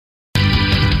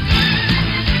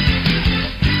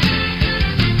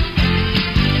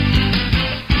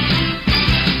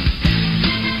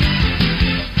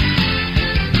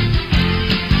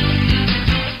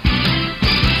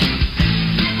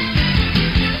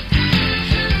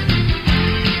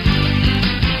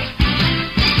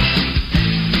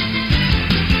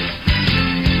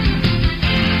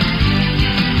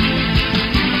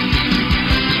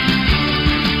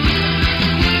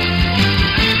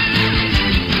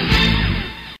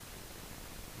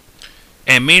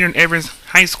At Maynard Evans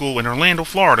High School in Orlando,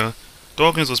 Florida,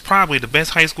 Dawkins was probably the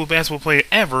best high school basketball player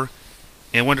ever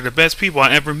and one of the best people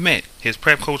I ever met. His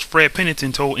prep coach Fred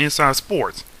Pennington told Inside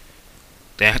Sports.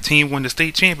 That team won the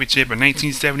state championship in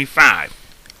 1975.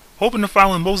 Hoping to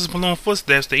follow in Moses Malone's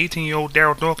footsteps, the 18-year-old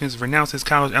Darryl Dawkins renounced his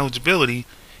college eligibility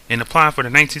and applied for the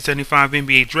 1975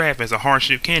 NBA draft as a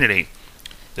hardship candidate.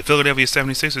 The Philadelphia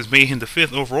 76ers made him the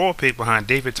 5th overall pick behind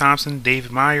David Thompson,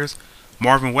 David Myers,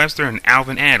 Marvin Webster, and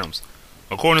Alvin Adams.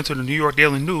 According to the New York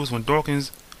Daily News, when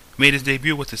Dawkins made his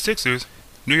debut with the Sixers,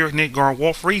 New York Knicks guard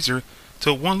Walt Frazier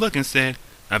took one look and said,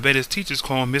 "I bet his teachers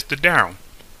call him Mr. Darryl."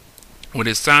 With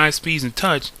his size, speed, and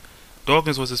touch,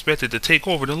 Dawkins was expected to take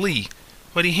over the league,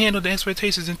 but he handled the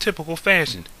expectations in typical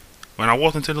fashion. When I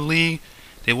walked into the league,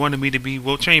 they wanted me to be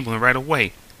Wilt Chamberlain right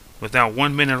away, without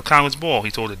 1 minute of college ball,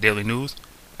 he told the Daily News.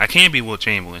 I can't be Wilt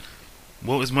Chamberlain.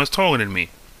 Wilt is much taller than me.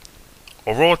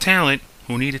 A raw talent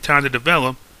who needed time to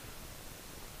develop,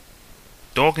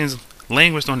 Dawkins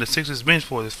languished on the Sixers bench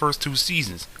for his first 2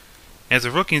 seasons. As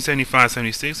a rookie in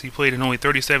 75-76, he played in only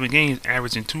 37 games,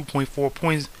 averaging 2.4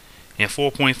 points and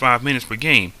 4.5 minutes per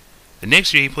game. The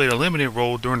next year, he played a limited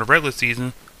role during the regular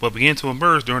season, but began to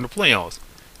emerge during the playoffs.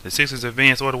 The Sixers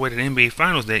advanced all the way to the NBA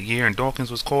Finals that year, and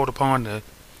Dawkins was called upon to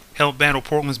help battle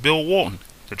Portland's Bill Walton.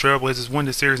 The Trailblazers won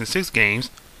the series in 6 games,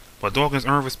 but Dawkins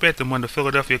earned respect among the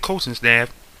Philadelphia coaching staff,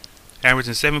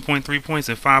 averaging 7.3 points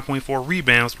and 5.4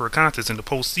 rebounds per contest in the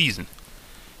postseason.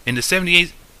 In the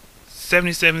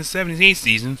 77-78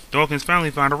 season, Dawkins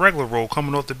finally found a regular role,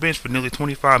 coming off the bench for nearly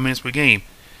 25 minutes per game.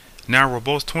 Now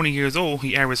robust 20 years old,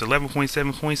 he averaged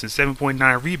 11.7 points and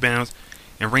 7.9 rebounds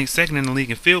and ranked second in the league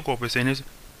in field goal percentage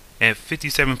at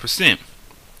 57%.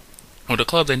 On the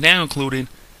club that now included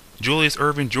Julius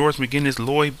Erving, George McGinnis,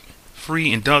 Lloyd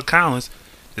Free, and Doug Collins,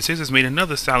 the Sixers made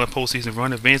another solid postseason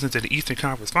run, advancing to the Eastern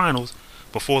Conference Finals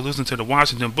before losing to the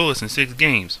Washington Bullets in 6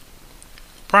 games.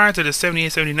 Prior to the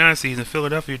 78-79 season,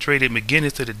 Philadelphia traded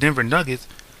McGinnis to the Denver Nuggets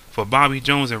for Bobby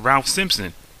Jones and Ralph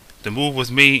Simpson. The move was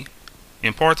made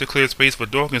in part to clear space for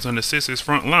Dawkins on the Sixers'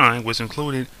 front line, which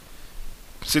included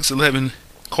 6'11"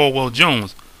 Caldwell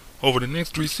Jones. Over the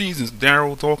next 3 seasons,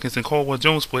 Darryl Dawkins and Caldwell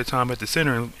Jones split time at the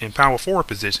center and power forward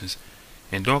positions,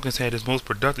 and Dawkins had his most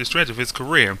productive stretch of his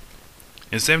career.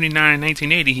 In 79 and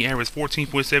 1980, he averaged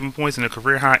 14.7 points and a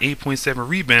career-high 8.7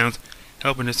 rebounds,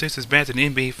 helping the Sixers back to the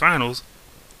NBA Finals,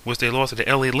 which they lost to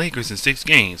the LA Lakers in 6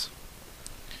 games.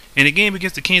 In a game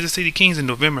against the Kansas City Kings in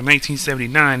November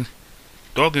 1979,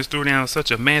 Dawkins threw down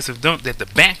such a massive dunk that the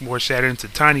backboard shattered into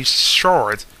tiny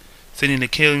shards, sending the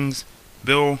Kings'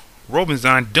 Bill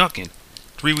Robinson dunking.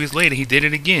 3 weeks later, he did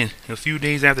it again, a few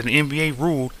days after the NBA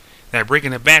ruled that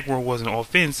breaking the backboard was an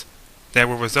offense that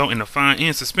would result in a fine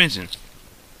and suspension.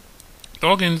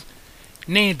 Dawkins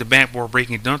named the backboard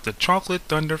breaking dunk the Chocolate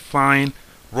Thunder Flying,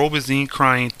 Robinson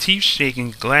Crying, Teeth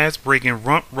Shaking, Glass Breaking,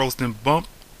 Rump Roasting, Bump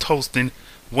Toasting,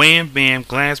 Wham Bam,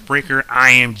 Glass Breaker,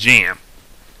 I Am Jam.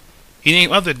 He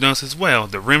named other dunks as well: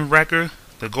 the Rim Wrecker,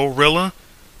 the Gorilla,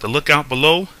 the Look Out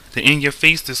Below, the In Your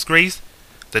Face Disgrace,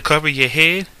 the Cover Your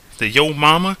Head, the Yo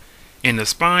Mama, and the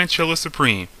Spine Chiller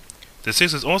Supreme. The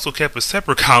Sixers also kept a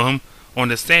separate column on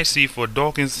the stat sheet for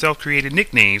Dawkins' self-created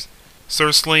nicknames: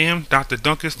 Sir Slam, Dr.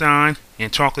 Dunkenstein,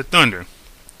 and Chocolate Thunder.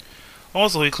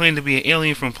 Also, he claimed to be an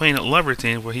alien from planet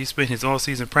Leverton, where he spent his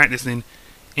all-season practicing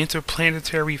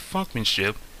interplanetary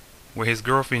funkmanship, where his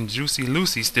girlfriend Juicy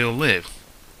Lucy still lived.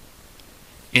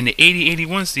 In the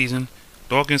 80-81 season,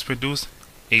 Dawkins produced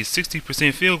a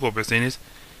 60% field goal percentage,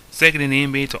 second in the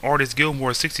NBA to Artis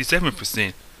Gilmore's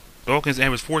 67%. Dawkins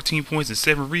averaged 14 points and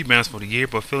 7 rebounds for the year,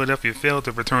 but Philadelphia failed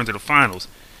to return to the finals.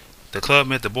 The club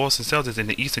met the Boston Celtics in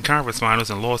the Eastern Conference Finals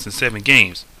and lost in 7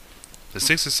 games. The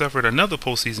Sixers suffered another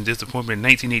postseason disappointment in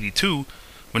 1982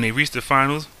 when they reached the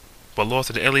finals, but lost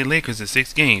to the LA Lakers in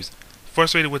 6 games.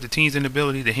 Frustrated with the team's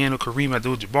inability to handle Kareem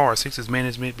Abdul-Jabbar, Sixers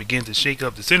management began to shake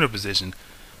up the center position.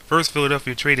 First,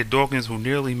 Philadelphia traded Dawkins, who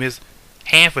nearly missed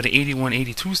half of the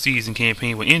 81-82 season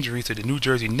campaign with injuries, to the New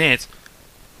Jersey Nets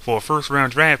for a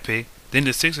first-round draft pick. Then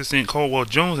the Sixers sent Caldwell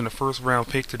Jones in a first-round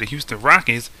pick to the Houston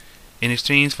Rockets in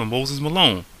exchange for Moses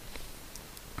Malone.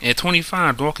 At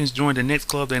 25, Dawkins joined the next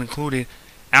club that included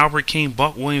Albert King,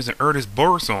 Buck Williams, and Ernest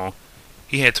Birdsong.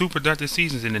 He had 2 productive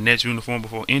seasons in the Nets uniform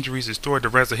before injuries destroyed the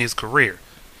rest of his career.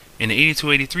 In the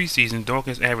 82-83 season,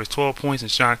 Dawkins averaged 12 points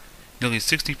and shot nearly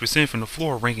 60% from the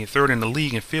floor, ranking 3rd in the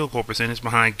league in field goal percentage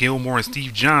behind Gilmore and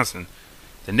Steve Johnson.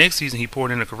 The next season, he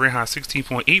poured in a career-high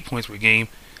 16.8 points per game,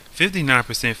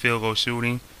 59% field goal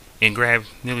shooting, and grabbed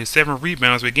nearly 7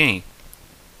 rebounds per game.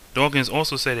 Dawkins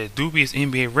also set a dubious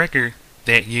NBA record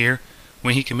that year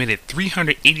when he committed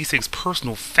 386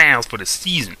 personal fouls for the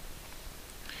season.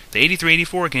 The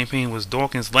 83-84 campaign was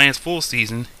Dawkins' last full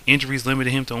season. Injuries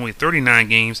limited him to only 39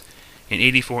 games in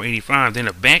 84-85, then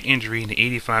a back injury in the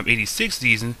 85-86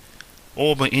 season,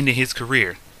 all but ended his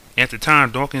career. At the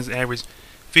time, Dawkins averaged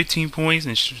 15 points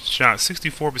and shot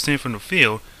 64% from the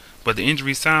field, but the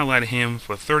injury sidelined him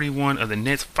for 31 of the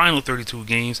Nets' final 32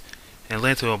 games and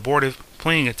led to abortive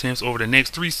playing attempts over the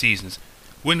next 3 seasons.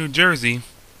 With New Jersey,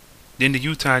 then the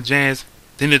Utah Jazz,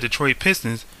 then the Detroit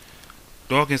Pistons,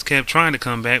 Dawkins kept trying to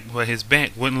come back, but his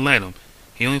back wouldn't let him.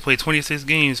 He only played 26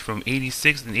 games from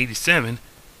 86 and 87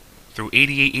 through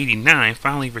 88-89,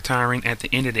 finally retiring at the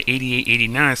end of the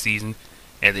 88-89 season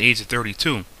at the age of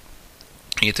 32.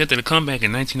 He attempted a comeback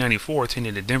in 1994,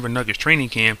 attending the Denver Nuggets training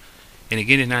camp, and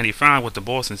again in 95 with the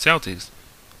Boston Celtics.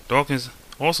 Dawkins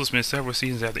also spent several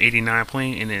seasons after 89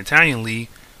 playing in the Italian League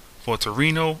for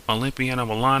Torino, Olimpiano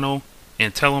Milano,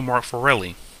 and Telemark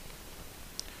Forelli.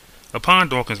 Upon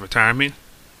Dawkins' retirement,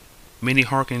 many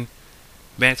hearken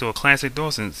back to a classic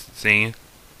Dawkins saying,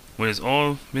 "When it's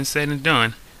all been said and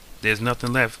done, there's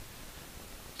nothing left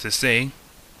to say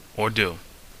or do."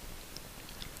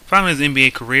 Following his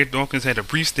NBA career, Dawkins had a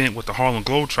brief stint with the Harlem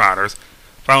Globetrotters,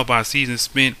 followed by a season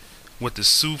spent with the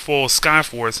Sioux Falls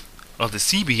Skyforce of the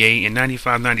CBA in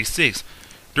 95-96.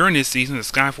 During this season, the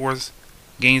Skyforce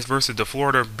games versus the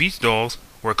Florida Beach Dogs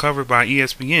were covered by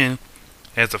ESPN,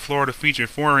 as the Florida featured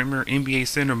former NBA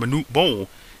center Manute Bol,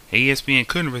 and ESPN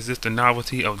couldn't resist the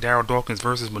novelty of Darryl Dawkins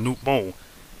versus Manute Bol.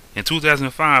 In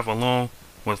 2005, along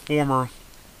with former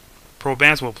pro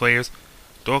basketball players,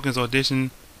 Dawkins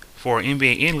auditioned for an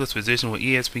NBA analyst position with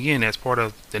ESPN as part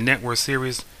of the network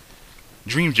series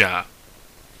Dream Job.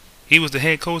 He was the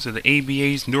head coach of the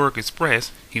ABA's Newark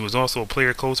Express. He was also a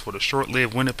player coach for the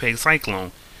short-lived Winnipeg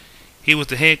Cyclone. He was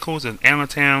the head coach of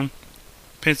Allentown,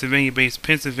 Pennsylvania-based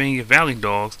Pennsylvania Valley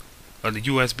Dogs of the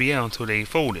USBL until they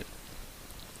folded.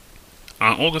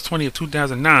 On August 20th,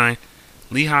 2009,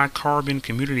 Lehigh Carbon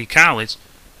Community College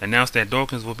announced that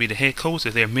Dawkins will be the head coach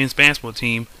of their men's basketball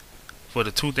team for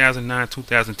the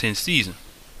 2009-2010 season.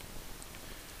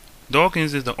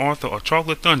 Dawkins is the author of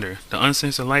Chocolate Thunder, The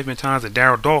Uncensored Life and Times of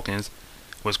Darryl Dawkins,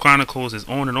 which chronicles his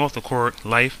on and off the court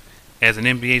life as an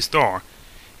NBA star.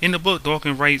 In the book,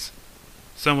 Dawkins writes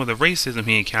some of the racism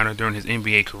he encountered during his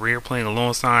NBA career, playing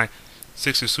alongside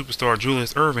Sixers superstar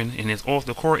Julius Erving, and his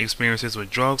off-the-court experiences with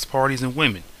drugs, parties, and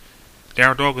women.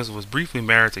 Darryl Dawkins was briefly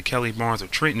married to Kelly Barnes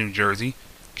of Trenton, New Jersey.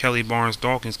 Kelly Barnes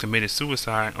Dawkins committed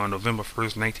suicide on November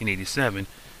 1st, 1987,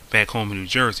 back home in New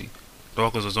Jersey.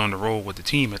 Dawkins was on the road with the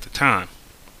team at the time.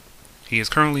 He is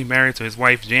currently married to his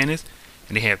wife Janice,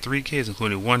 and they have 3 kids,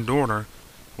 including 1 daughter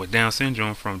with Down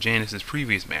syndrome from Janice's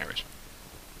previous marriage.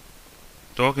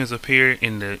 Dawkins appeared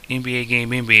in the NBA game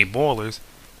NBA Ballers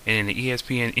and in the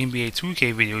ESPN NBA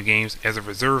 2K video games as a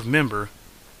reserve member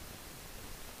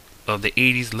of the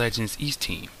 80s Legends East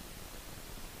team.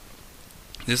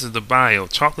 This is the bio,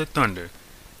 Chocolate Thunder,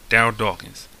 Darryl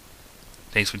Dawkins.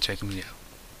 Thanks for checking me out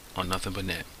on Nothing But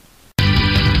Net.